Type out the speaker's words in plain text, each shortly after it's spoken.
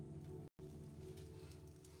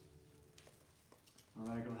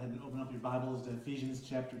All right, go ahead and open up your Bibles to Ephesians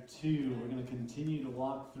chapter 2. We're going to continue to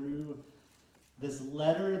walk through this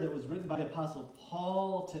letter that was written by the Apostle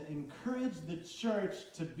Paul to encourage the church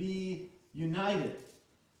to be united.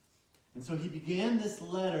 And so he began this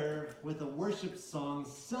letter with a worship song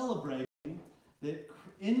celebrating that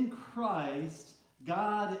in Christ,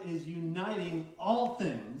 God is uniting all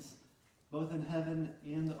things, both in heaven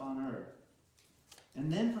and on earth.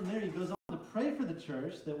 And then from there he goes on to pray for the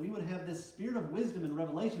church that we would have this spirit of wisdom and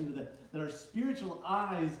revelation, that our spiritual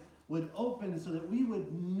eyes would open so that we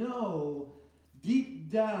would know deep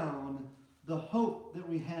down the hope that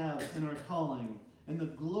we have in our calling and the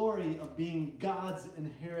glory of being God's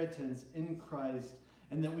inheritance in Christ,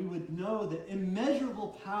 and that we would know the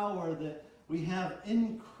immeasurable power that we have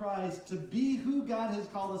in Christ to be who God has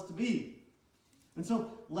called us to be. And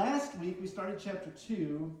so last week we started chapter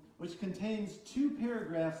 2, which contains two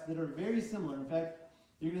paragraphs that are very similar. In fact,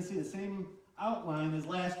 you're going to see the same outline as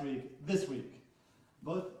last week, this week.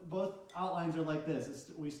 Both outlines are like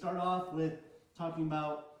this. We start off with talking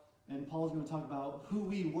about, and Paul's going to talk about who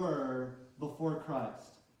we were before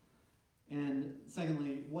Christ. And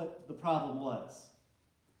secondly, what the problem was.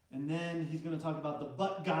 And then he's going to talk about the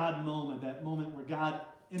but God moment, that moment where God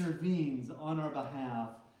intervenes on our behalf.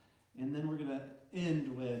 And then we're going to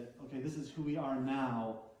end with, okay, this is who we are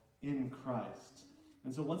now in Christ.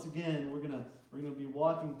 And so once again, we're going to be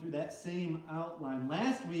walking through that same outline.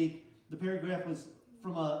 Last week, the paragraph was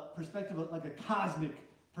from a perspective of like a cosmic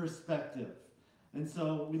perspective. And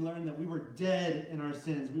so we learned that we were dead in our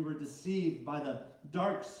sins. We were deceived by the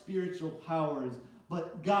dark spiritual powers.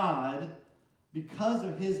 But God, because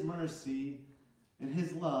of his mercy and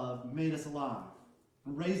his love, made us alive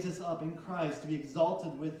and raised us up in Christ to be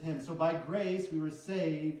exalted with him. So by grace we were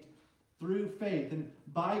saved through faith. And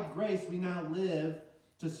by grace we now live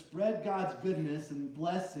to spread God's goodness and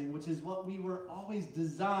blessing, which is what we were always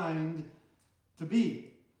designed to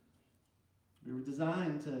be. We were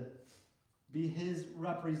designed to be his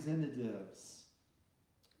representatives,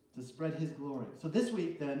 to spread his glory. So this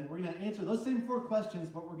week then, we're going to answer those same four questions,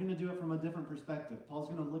 but we're going to do it from a different perspective. Paul's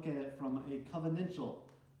going to look at it from a covenantal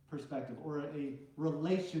perspective or a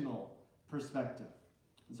relational perspective.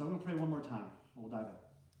 And so I'm going to pray one more time. We'll dive in.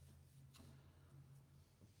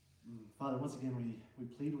 Father, once again, we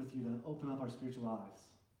plead with you to open up our spiritual eyes.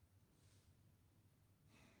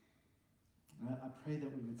 And I pray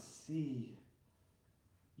that we would see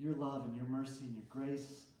your love and your mercy and your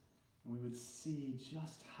grace, and we would see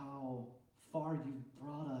just how far you've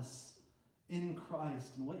brought us in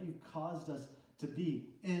Christ and what you've caused us to be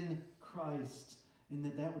in Christ, and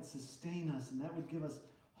that would sustain us, and that would give us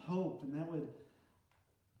hope, and that would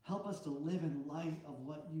help us to live in light of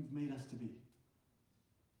what you've made us to be.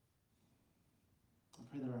 I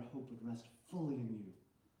pray that our hope would rest fully in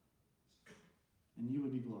you, and you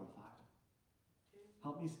would be glorified.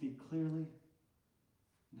 Help me speak clearly,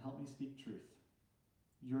 and help me speak truth.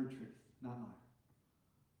 Your truth, not mine.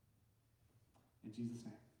 In Jesus'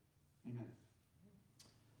 name, amen.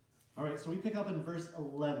 All right, so we pick up in verse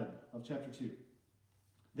 11 of chapter 2.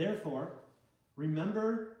 Therefore,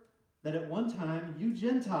 remember that at one time you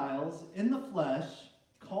Gentiles in the flesh,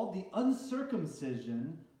 called the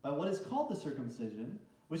uncircumcision by what is called the circumcision,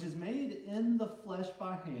 which is made in the flesh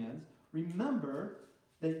by hands, remember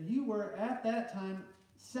that you were at that time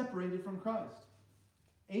separated from Christ,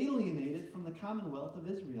 alienated from the commonwealth of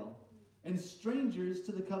Israel, and strangers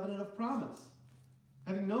to the covenant of promise,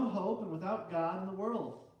 having no hope and without God in the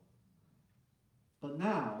world. But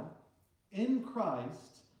now, in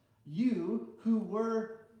Christ, you who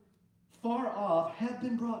were far off have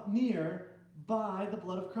been brought near by the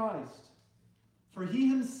blood of Christ. For he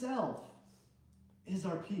himself is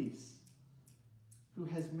our peace, who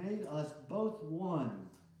has made us both one,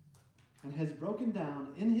 and has broken down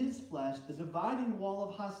in his flesh the dividing wall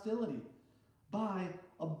of hostility by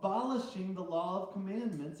abolishing the law of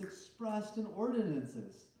commandments expressed in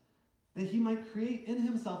ordinances, that he might create in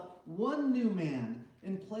himself one new man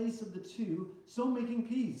in place of the two, so making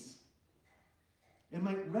peace, and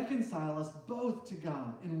might reconcile us both to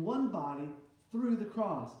God in one body through the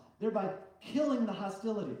cross, thereby killing the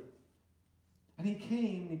hostility. And he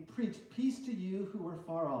came and he preached peace to you who were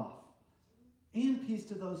far off, and peace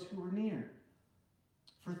to those who were near.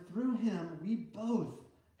 For through him we both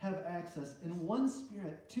have access in one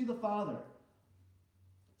spirit to the Father.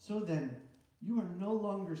 So then, you are no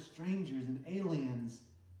longer strangers and aliens,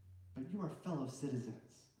 but you are fellow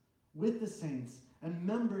citizens with the saints and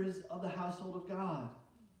members of the household of God,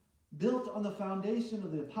 built on the foundation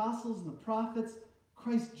of the apostles and the prophets,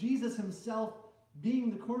 Christ Jesus himself being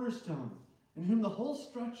the cornerstone, in whom the whole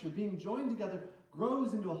structure, being joined together,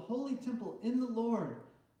 grows into a holy temple in the Lord.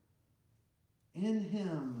 In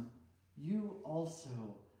him, you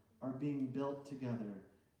also are being built together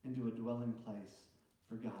into a dwelling place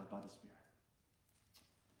for God by the Spirit.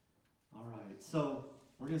 All right, so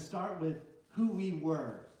we're going to start with who we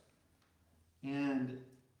were. And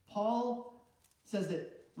Paul says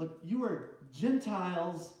that, look, you were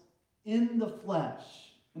Gentiles in the flesh.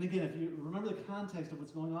 And again, if you remember the context of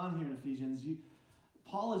what's going on here in Ephesians,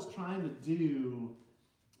 Paul is trying to do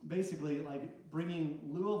basically like bringing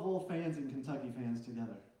Louisville fans and Kentucky fans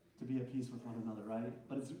together to be at peace with one another, right?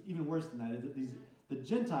 But it's even worse than that. The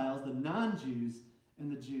Gentiles, the non-Jews,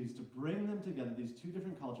 and the Jews, to bring them together, these two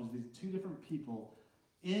different cultures, these two different people,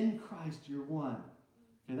 in Christ you're one.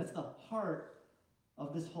 Okay, that's the heart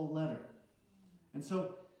of this whole letter. And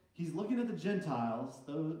so he's looking at the Gentiles,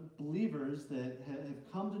 those believers that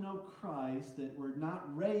have come to know Christ, that were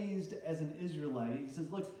not raised as an Israelite. He says,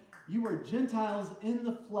 look, you were Gentiles in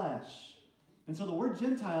the flesh. And so the word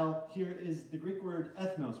Gentile here is the Greek word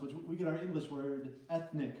ethnos, which we get our English word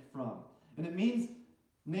ethnic from. And it means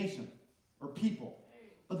nation or people.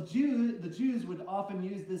 But the Jews would often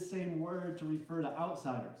use this same word to refer to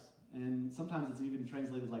outsiders. And sometimes it's even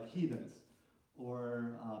translated like heathens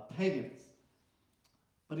or pagans.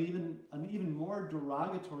 But an even more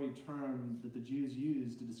derogatory term that the Jews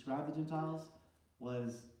used to describe the Gentiles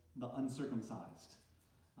was the uncircumcised.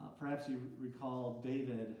 Perhaps you recall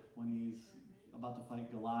David when he's about to fight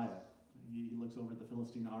Goliath. He looks over at the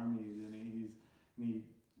Philistine army and he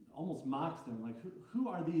almost mocks them, like, who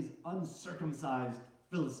are these uncircumcised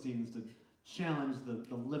Philistines to challenge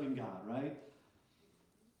the living God, right?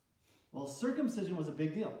 Well, circumcision was a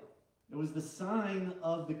big deal. It was the sign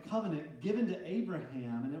of the covenant given to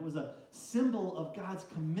Abraham, and it was a symbol of God's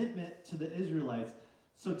commitment to the Israelites.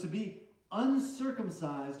 So to be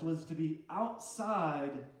uncircumcised was to be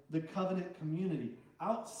outside the covenant community,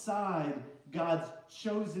 outside God's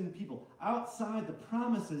chosen people, outside the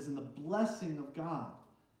promises and the blessing of God.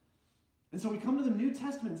 And so we come to the New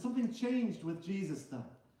Testament, and something changed with Jesus, though.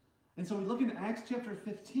 And so we look in Acts chapter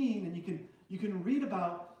 15, and you can read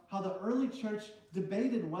about how the early church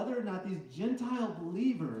debated whether or not these Gentile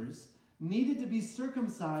believers needed to be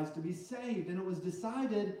circumcised to be saved. And it was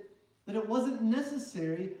decided that it wasn't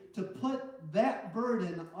necessary to put that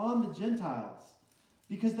burden on the Gentiles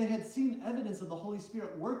because they had seen evidence of the Holy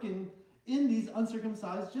Spirit working in these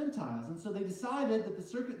uncircumcised Gentiles. And so they decided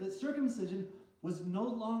that circumcision was no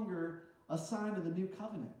longer a sign of the new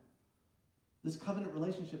covenant, this covenant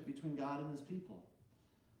relationship between God and his people.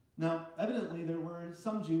 Now, evidently, there were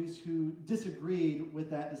some Jews who disagreed with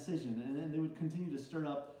that decision, and they would continue to stir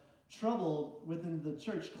up trouble within the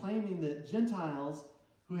church, claiming that Gentiles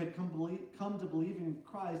who had come to believe in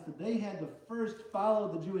Christ, that they had to first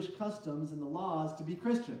follow the Jewish customs and the laws to be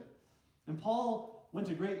Christian. And Paul went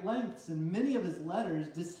to great lengths in many of his letters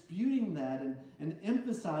disputing that and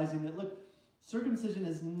emphasizing that, look, circumcision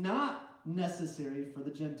is not necessary for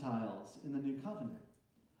the Gentiles in the new covenant.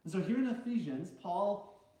 And so here in Ephesians, Paul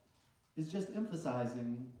is just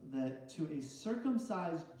emphasizing that to a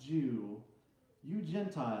circumcised Jew, you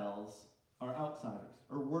Gentiles are outsiders,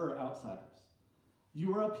 or were outsiders.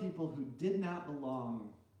 You are a people who did not belong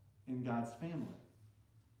in God's family.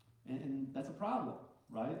 And that's a problem,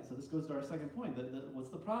 right? So this goes to our second point. What's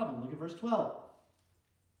the problem? Look at verse 12.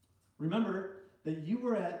 Remember that you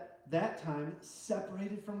were at that time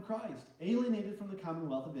separated from Christ, alienated from the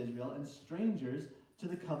commonwealth of Israel, and strangers to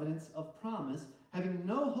the covenants of promise, having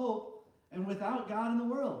no hope and without God in the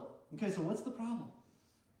world. Okay, so what's the problem?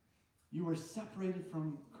 You were separated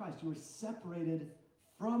from Christ. You were separated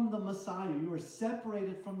from the Messiah. You were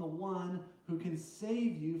separated from the one who can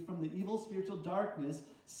save you from the evil spiritual darkness,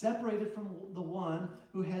 separated from the one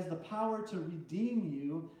who has the power to redeem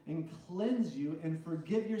you and cleanse you and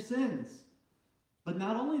forgive your sins. But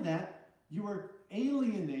not only that, you were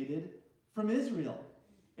alienated from Israel,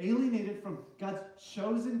 alienated from God's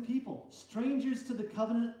chosen people, strangers to the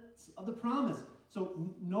covenants of the promise. So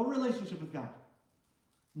no relationship with God,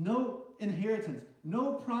 no inheritance,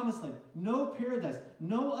 no promised land, no paradise,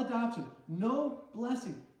 no adoption, no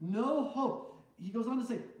blessing, no hope. He goes on to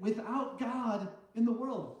say, without God in the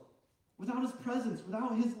world, without his presence,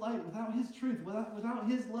 without his light, without his truth, without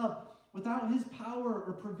his love, without his power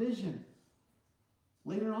or provision.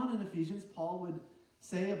 Later on in Ephesians, Paul would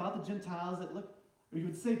say about the Gentiles that, look, or he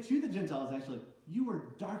would say to the Gentiles actually, you were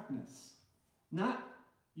darkness. Not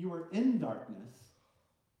you were in darkness,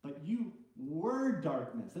 but you were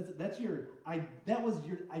darkness. That was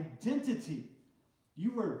your identity.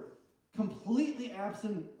 You were completely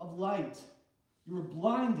absent of light. You were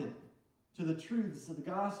blinded to the truths of the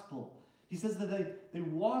gospel. He says that they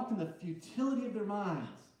walked in the futility of their minds,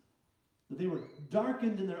 that they were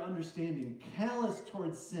darkened in their understanding, callous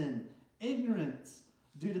towards sin, ignorant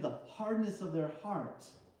due to the hardness of their heart.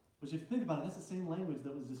 Which, if you think about it, that's the same language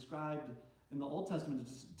that was described in the Old Testament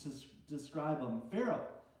to describe Pharaoh.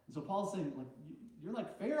 And so Paul's saying, like, you're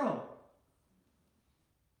like Pharaoh.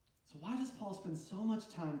 So why does Paul spend so much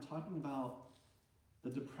time talking about the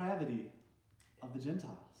depravity of the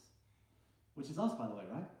Gentiles? Which is us, by the way,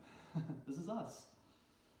 right? This is us.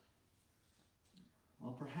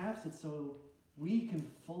 Well, perhaps it's so we can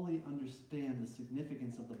fully understand the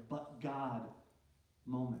significance of the but God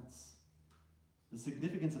moments. The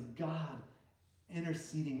significance of God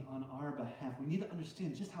interceding on our behalf. We need to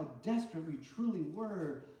understand just how desperate we truly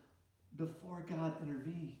were before God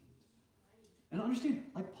intervened. And understand,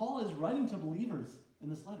 like Paul is writing to believers in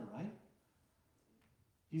this letter, right?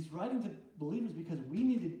 He's writing to believers because we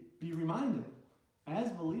need to be reminded as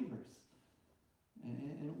believers.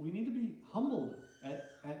 And we need to be humbled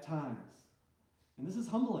at times. And this is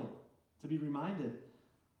humbling to be reminded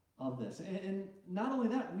of this. And not only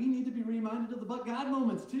that, we need to be reminded of the but God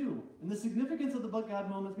moments too. And the significance of the but God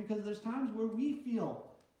moments, because there's times where we feel,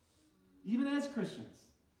 even as Christians,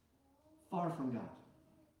 far from God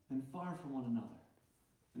and far from one another.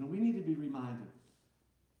 And we need to be reminded.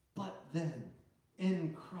 But then,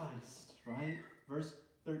 in Christ, right? Verse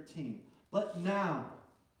 13. But now,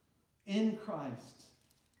 in Christ,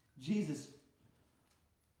 Jesus,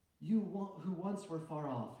 you who once were far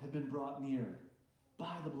off have been brought near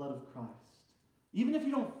by the blood of Christ. Even if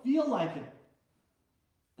you don't feel like it,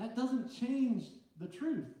 that doesn't change the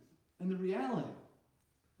truth and the reality,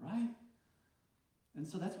 right? And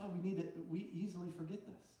so that's why we easily forget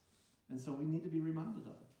this. And so we need to be reminded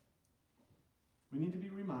of it. We need to be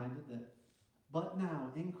reminded that, but now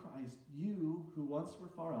in Christ, you who once were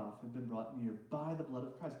far off have been brought near by the blood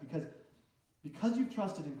of Christ. Because you've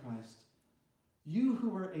trusted in Christ, you who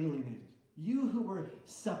were alienated, you who were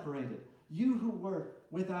separated, you who were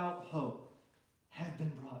without hope, have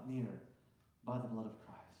been brought near by the blood of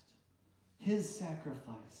Christ. His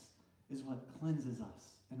sacrifice is what cleanses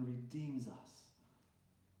us and redeems us.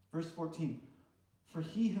 Verse 14, for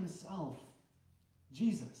he himself,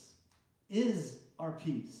 Jesus, is our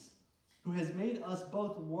peace, who has made us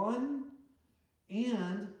both one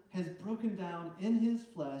and has broken down in his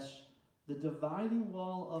flesh the dividing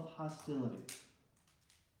wall of hostility.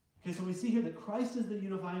 Okay, so we see here that Christ is the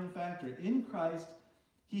unifying factor. In Christ,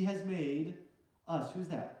 he has made us, who's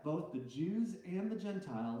that? Both the Jews and the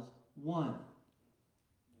Gentiles, one.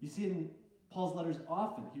 You see in Paul's letters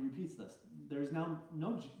often, he repeats this. There is now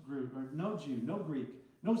no group, or no Jew, no Greek,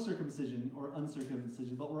 no circumcision or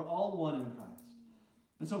uncircumcision, but we're all one in Christ.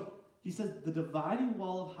 And so he says the dividing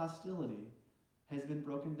wall of hostility has been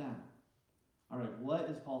broken down. All right, what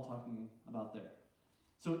is Paul talking about there?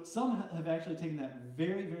 So some have actually taken that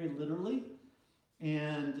very, very literally,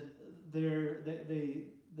 and they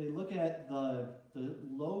look at the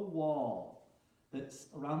low wall that's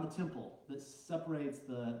around the temple that separates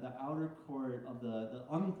the outer court of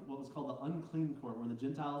what was called the unclean court, where the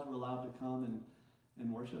Gentiles were allowed to come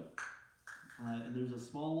and worship. And there's a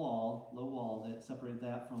small wall, low wall, that separated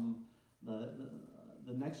that from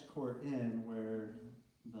the next court in where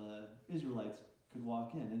the Israelites could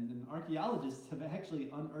walk in. And archaeologists have actually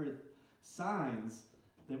unearthed signs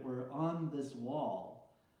that were on this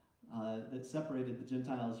wall that separated the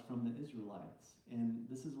Gentiles from the Israelites. And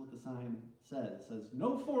this is what the sign says. It says,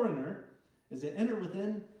 no foreigner is to enter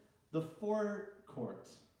within the forecourt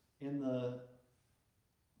in the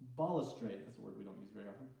balustrade, that's a word we don't use very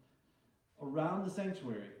often, around the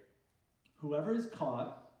sanctuary. Whoever is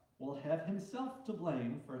caught will have himself to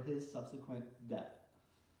blame for his subsequent death.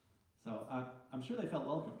 So I'm sure they felt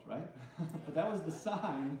welcomed, right? But that was the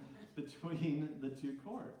sign between the two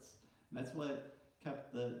courts. And that's what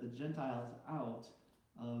kept the Gentiles out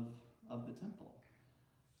of the temple.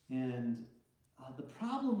 And the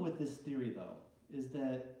problem with this theory, though, is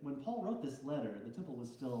that when Paul wrote this letter, the temple was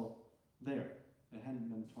still there. It hadn't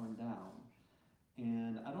been torn down.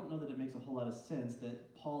 And I don't know that it makes a whole lot of sense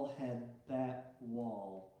that Paul had that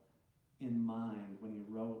wall in mind when he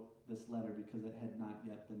wrote this letter, because it had not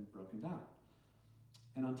yet been broken down.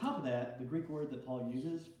 And on top of that, the Greek word that Paul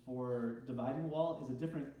uses for dividing wall is a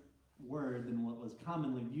different word than what was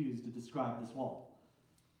commonly used to describe this wall.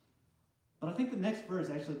 But I think the next verse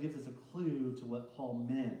actually gives us a clue to what Paul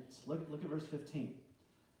meant. Look at verse 15.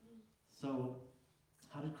 So,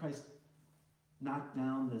 how did Christ knock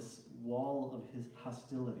down this wall of his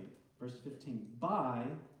hostility? Verse 15. By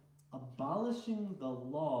abolishing the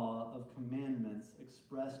law of commandments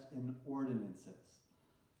expressed in ordinances.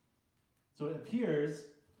 So it appears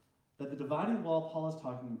that the dividing wall Paul is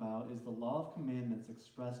talking about is the law of commandments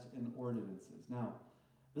expressed in ordinances. Now,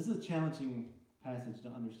 this is a challenging passage to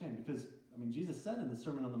understand because, Jesus said in the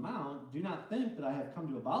Sermon on the Mount, "Do not think that I have come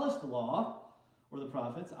to abolish the law or the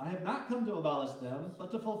prophets. I have not come to abolish them, but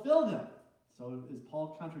to fulfill them." So is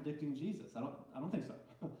Paul contradicting Jesus? I don't think so.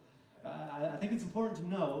 I think it's important to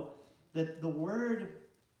know that the word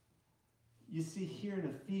you see here in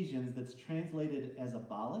Ephesians that's translated as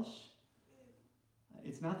abolish,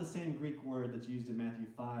 it's not the same Greek word that's used in Matthew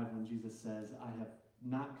 5 when Jesus says, "I have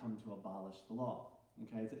not come to abolish the law."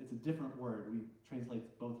 Okay, it's a different word. We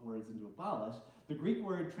translate both words into abolish. The Greek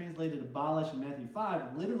word translated abolish in Matthew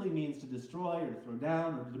 5 literally means to destroy or to throw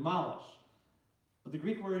down or to demolish. But the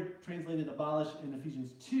Greek word translated abolish in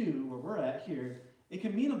Ephesians 2, where we're at here, it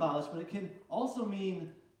can mean abolish, but it can also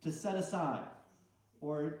mean to set aside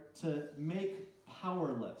or to make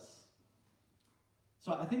powerless.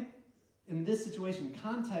 So I think in this situation,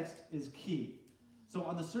 context is key. So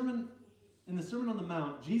in the Sermon on the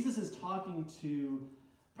Mount, Jesus is talking to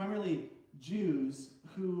primarily Jews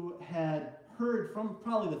who had heard from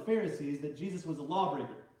probably the Pharisees that Jesus was a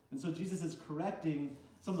lawbreaker. And so Jesus is correcting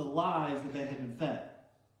some of the lies that they had been fed.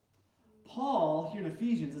 Paul, here in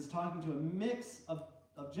Ephesians, is talking to a mix of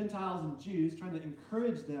Gentiles and Jews, trying to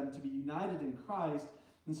encourage them to be united in Christ.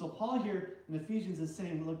 And so Paul here in Ephesians is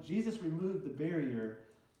saying, look, Jesus removed the barrier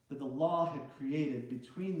that the law had created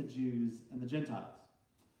between the Jews and the Gentiles.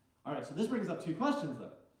 All right, so this brings up two questions,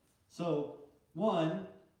 though. So, one,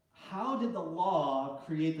 how did the law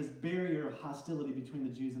create this barrier of hostility between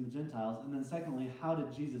the Jews and the Gentiles? And then secondly, how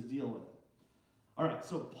did Jesus deal with it? All right,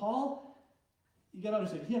 so Paul, you got to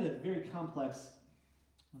understand, he had a very complex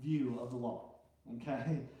view of the law,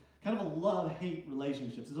 okay? Kind of a love-hate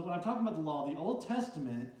relationship. So when I'm talking about the law, the Old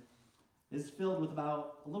Testament is filled with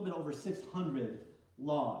about a little bit over 600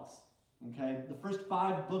 laws, okay? The first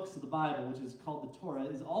 5 books of the Bible, which is called the Torah,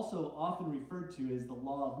 is also often referred to as the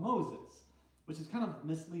Law of Moses, which is kind of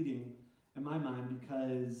misleading in my mind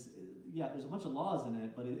because, yeah, there's a bunch of laws in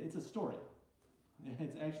it, but it's a story.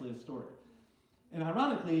 It's actually a story. And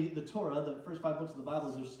ironically, the Torah, the first 5 books of the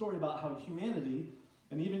Bible, is a story about how humanity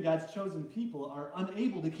and even God's chosen people are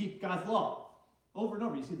unable to keep God's law. Over and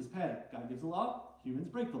over, you see this pattern. God gives the law, humans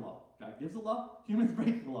break the law. God gives the law, humans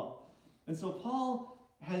break the law. And so Paul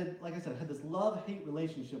had, like I said, had this love-hate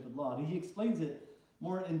relationship with law. And he explains it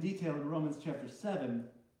more in detail in Romans chapter 7,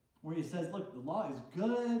 where he says, look, the law is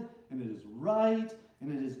good, and it is right,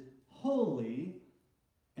 and it is holy,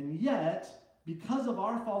 and yet, because of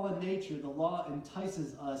our fallen nature, the law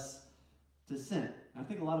entices us to sin. And I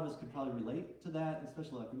think a lot of us could probably relate to that,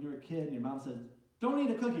 especially like when you're a kid and your mom says, don't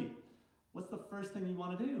eat a cookie. What's the first thing you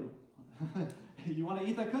want to do? You want to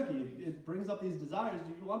eat that cookie. It brings up these desires.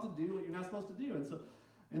 You want to do what you're not supposed to do.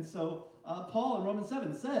 And so Paul in Romans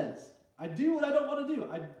 7 says, I do what I don't want to do.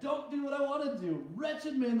 I don't do what I want to do.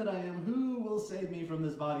 Wretched man that I am, who will save me from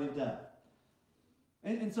this body of death?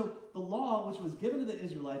 And so the law, which was given to the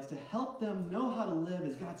Israelites to help them know how to live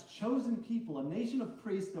as God's chosen people, a nation of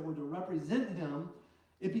priests that were to represent him,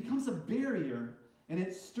 it becomes a barrier, and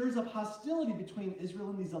it stirs up hostility between Israel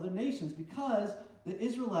and these other nations because the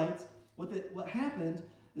Israelites, what happened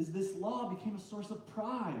is this law became a source of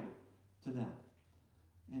pride to them.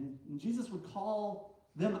 And Jesus would call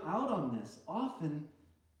them out on this often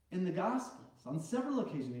in the Gospels. On several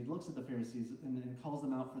occasions, he looks at the Pharisees and calls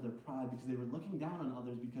them out for their pride because they were looking down on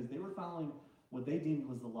others because they were following what they deemed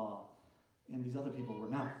was the law, and these other people were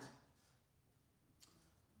not.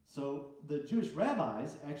 So the Jewish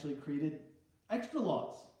rabbis actually created extra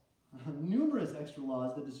laws, numerous extra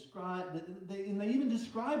laws that and they even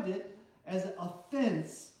described it as a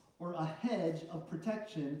fence or a hedge of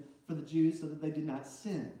protection for the Jews so that they did not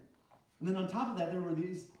sin. And then on top of that, there were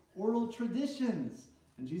these oral traditions.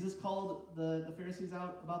 And Jesus called the Pharisees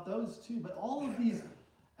out about those too. But all of these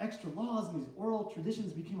extra laws and these oral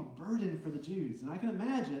traditions became a burden for the Jews. And I can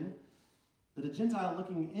imagine that a Gentile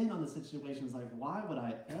looking in on the situation is like, why would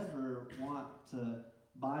I ever want to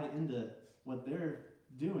buy into what they're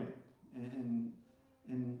doing?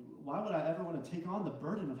 And why would I ever want to take on the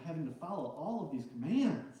burden of having to follow all of these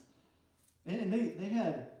commands? And they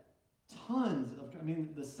had tons of,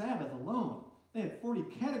 the Sabbath alone, they had 40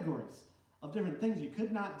 categories of different things you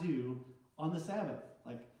could not do on the Sabbath,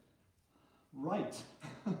 like write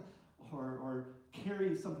or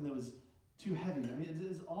carry something that was too heavy.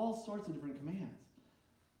 It's all sorts of different commands.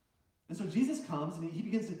 And so Jesus comes and he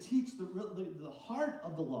begins to teach the heart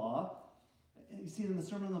of the law. You see it in the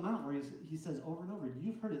Sermon on the Mount where he says over and over,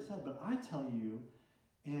 you've heard it said, but I tell you,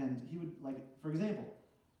 and he would, like, for example,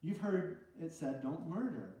 you've heard it said, don't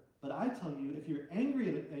murder. But I tell you, if you're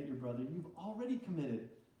angry at your brother, you've already committed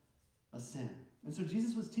a sin. And so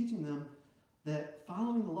Jesus was teaching them that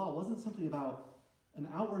following the law wasn't simply about an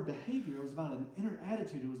outward behavior. It was about an inner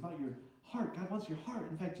attitude. It was about your heart. God wants your heart.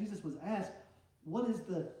 In fact, Jesus was asked, what is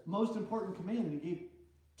the most important command? And he gave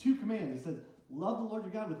two commands. He said, love the Lord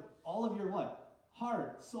your God with all of your what?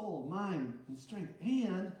 Heart, soul, mind, and strength.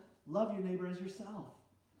 And love your neighbor as yourself.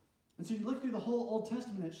 And so you look through the whole Old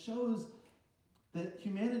Testament, it shows that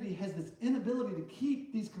humanity has this inability to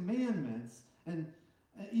keep these commandments. And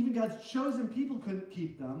even God's chosen people couldn't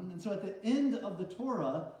keep them. And so at the end of the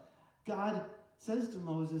Torah, God says to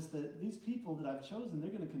Moses that these people that I've chosen, they're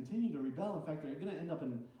going to continue to rebel. In fact, they're going to end up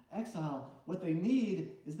in exile. What they need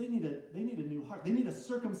is they need a new heart. They need a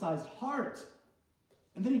circumcised heart.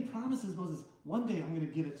 And then he promises Moses, one day I'm going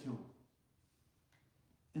to give it to him.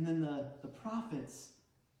 And then the prophets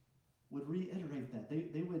would reiterate that.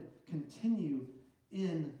 They would continue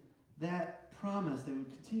in that promise. They would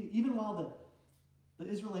continue, even while the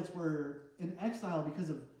Israelites were in exile because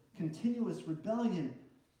of continuous rebellion.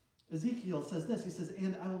 Ezekiel says this, he says,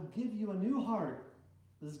 and I will give you a new heart.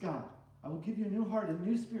 This is God. I will give you a new heart, a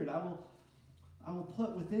new spirit. I will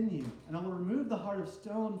put within you, and I will remove the heart of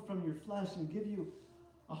stone from your flesh and give you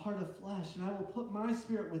a heart of flesh. And I will put my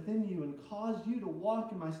spirit within you and cause you to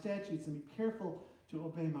walk in my statutes and be careful to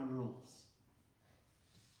obey my rules.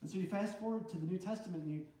 And so you fast forward to the New Testament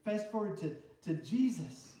and you fast forward to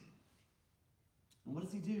Jesus. And what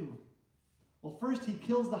does he do? Well, first he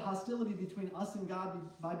kills the hostility between us and God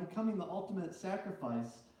by becoming the ultimate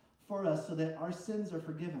sacrifice for us so that our sins are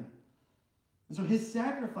forgiven. And so his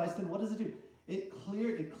sacrifice, then what does it do? It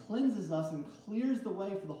cleanses us and clears the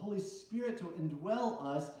way for the Holy Spirit to indwell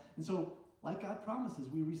us. And so, like God promises,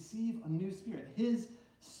 we receive a new spirit. His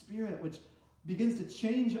spirit, which begins to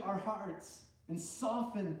change our hearts and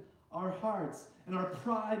soften our hearts. And our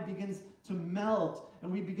pride begins to melt.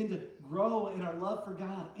 And we begin to grow in our love for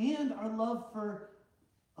God and our love for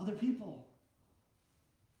other people.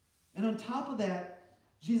 And on top of that,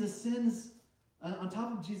 on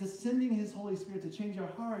top of Jesus sending his Holy Spirit to change our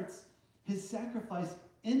hearts, his sacrifice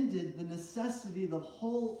ended the necessity of the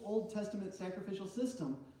whole Old Testament sacrificial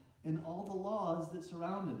system and all the laws that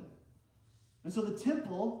surrounded it. And so the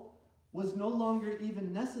temple was no longer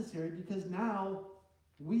even necessary because now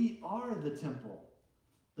we are the temple,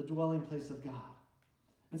 the dwelling place of God.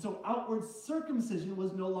 And so outward circumcision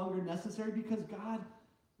was no longer necessary because God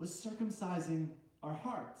was circumcising our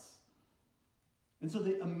hearts. And so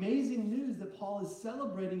the amazing news that Paul is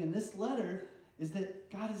celebrating in this letter is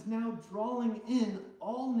that God is now drawing in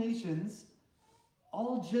all nations,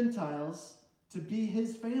 all Gentiles, to be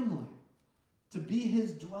his family, to be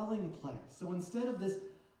his dwelling place. So instead of this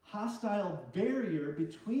hostile barrier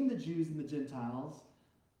between the Jews and the Gentiles,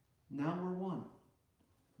 now we're one.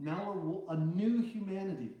 Now we're a new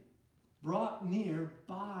humanity, brought near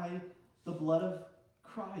by the blood of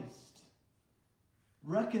Christ,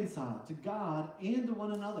 reconciled to God and to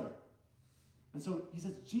one another. And so he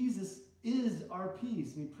says Jesus is our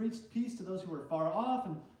peace. And he preached peace to those who were far off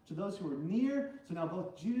and to those who were near. So now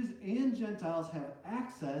both Jews and Gentiles have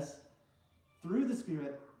access through the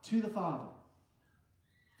Spirit to the Father.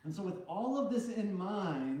 And so with all of this in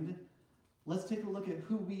mind, let's take a look at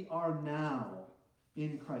who we are now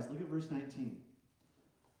in Christ. Look at verse 19.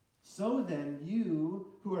 So then, you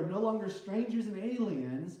who are no longer strangers and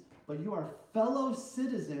aliens, but you are fellow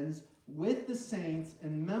citizens with the saints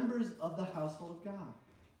and members of the household of God.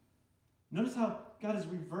 Notice how God is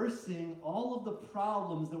reversing all of the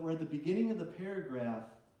problems that were at the beginning of the paragraph.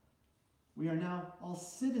 We are now all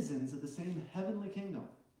citizens of the same heavenly kingdom.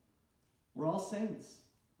 We're all saints.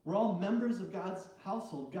 We're all members of God's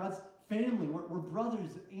household, God's family. We're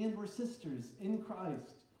brothers and we're sisters in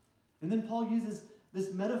Christ. And then Paul uses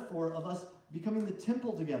this metaphor of us becoming the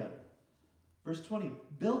temple together. Verse 20,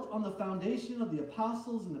 built on the foundation of the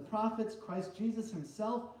apostles and the prophets, Christ Jesus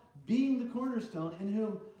himself being the cornerstone, in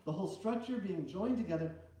whom the whole structure being joined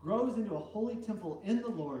together grows into a holy temple in the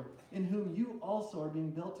Lord, in whom you also are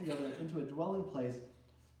being built together into a dwelling place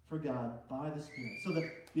for God by the Spirit. So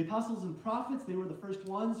the apostles and prophets, they were the first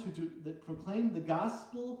ones that proclaimed the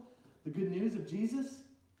gospel, the good news of Jesus.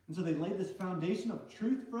 And so they laid this foundation of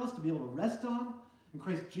truth for us to be able to rest on. And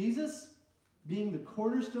Christ Jesus, being the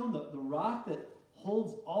cornerstone, the rock that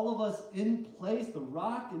holds all of us in place, the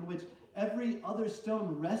rock in which every other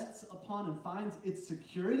stone rests upon and finds its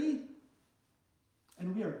security.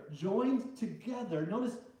 And we are joined together,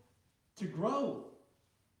 notice, to grow.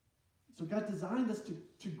 So God designed us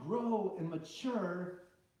to grow and mature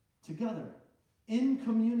together in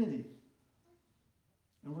community.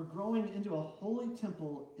 And we're growing into a holy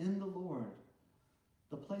temple in the Lord,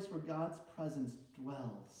 the place where God's presence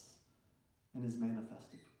dwells and is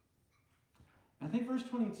manifested. I think verse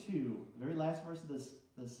 22, the very last verse of this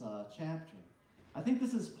chapter, I think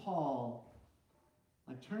this is Paul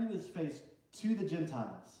like turning his face to the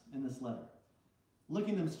Gentiles in this letter,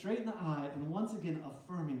 looking them straight in the eye and once again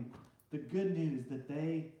affirming the good news that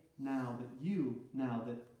they now, that you now,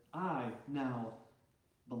 that I now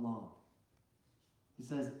belong. He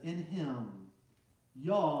says, in him,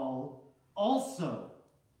 y'all also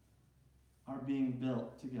are being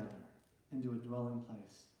built together into a dwelling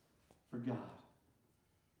place for God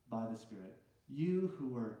by the Spirit. You who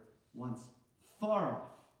were once far off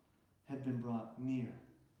have been brought near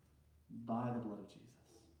by the blood of Jesus.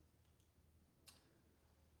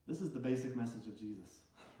 This is the basic message of Jesus,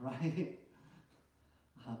 right?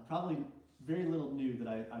 Probably very little new that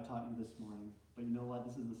I taught you this morning, but you know what?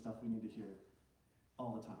 This is the stuff we need to hear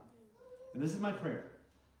all the time. And this is my prayer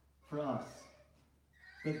for us,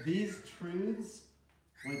 that these truths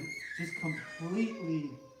would just completely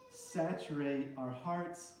saturate our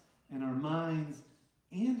hearts and our minds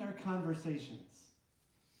and our conversations.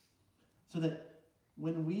 So that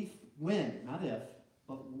not if,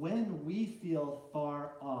 but when we feel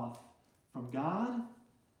far off from God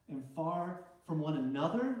and far from one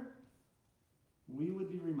another, we would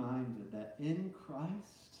be reminded that in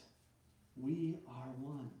Christ, we are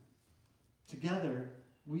one. Together,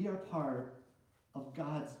 we are part of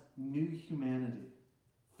God's new humanity,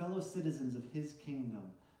 fellow citizens of his kingdom,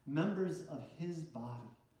 members of his body.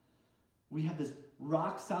 We have this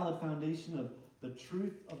rock-solid foundation of the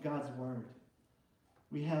truth of God's word.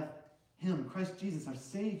 We have him, Christ Jesus, our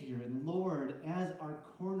Savior and Lord, as our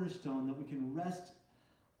cornerstone that we can rest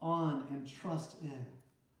on and trust in.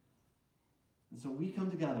 And so we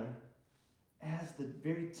come together as the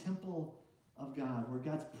very temple of God, where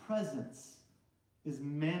God's presence is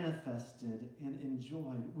manifested and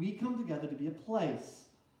enjoyed. We come together to be a place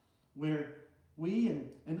where we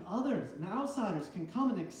and others and outsiders can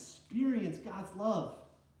come and experience God's love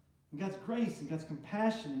and God's grace and God's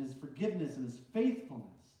compassion and his forgiveness and his faithfulness.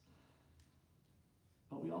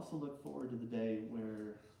 But we also look forward to the day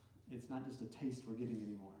where it's not just a taste we're getting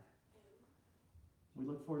anymore. We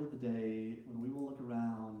look forward to the day when we will look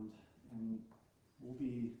around and we'll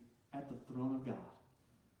be at the throne of God.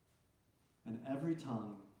 And every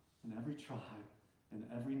tongue and every tribe and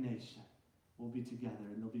every nation will be together.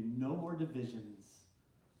 And there'll be no more divisions.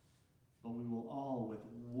 But we will all, with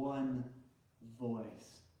one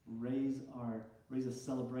voice, raise a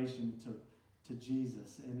celebration to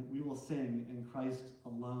Jesus. And we will sing in Christ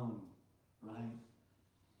alone, right?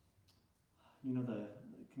 You know,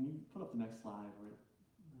 can you put up the next slide? Where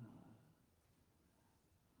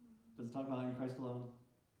does it talk about in Christ alone?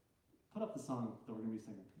 Put up the song that we're going to be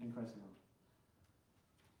singing, in Christ alone.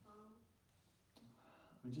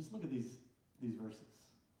 I mean, just look at these verses.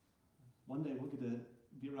 One day we'll get to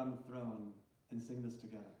be around the throne and sing this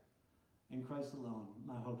together. In Christ alone,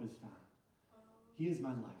 my hope is found. He is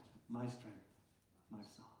my light, my strength, my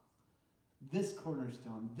song. This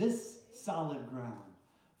cornerstone, this solid ground,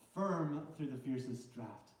 firm through the fiercest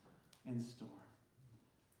drought and storm.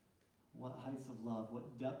 What heights of love,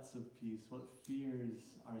 what depths of peace, what fears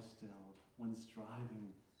are stilled when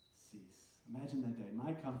striving cease. Imagine that day,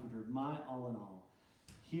 my comforter, my all in all.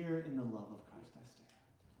 Here in the love of Christ I stand.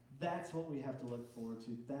 That's what we have to look forward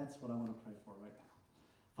to. That's what I want to pray for right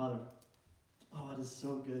now. Father, it is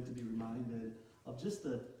so good to be reminded of just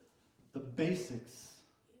the basics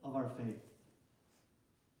of our faith.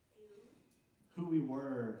 Who we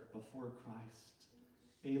were before Christ,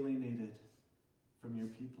 alienated from your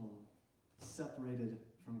people, separated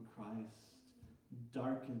from Christ,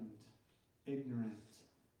 darkened, ignorant,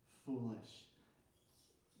 foolish.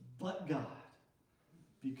 But God,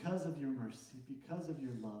 because of your mercy, because of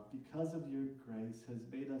your love, because of your grace, has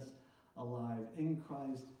made us alive in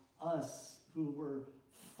Christ. Us who were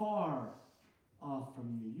far off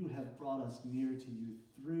from you, you have brought us near to you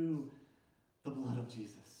through the blood of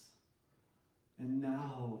Jesus. And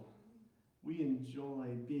now we enjoy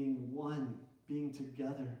being one, being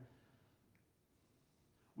together.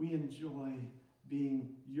 We enjoy being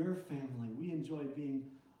your family. We enjoy being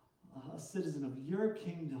a citizen of your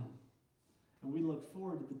kingdom. And we look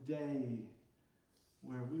forward to the day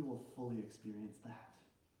where we will fully experience that.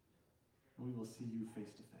 And we will see you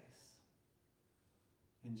face to face.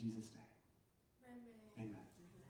 In Jesus' name. Amen. Amen.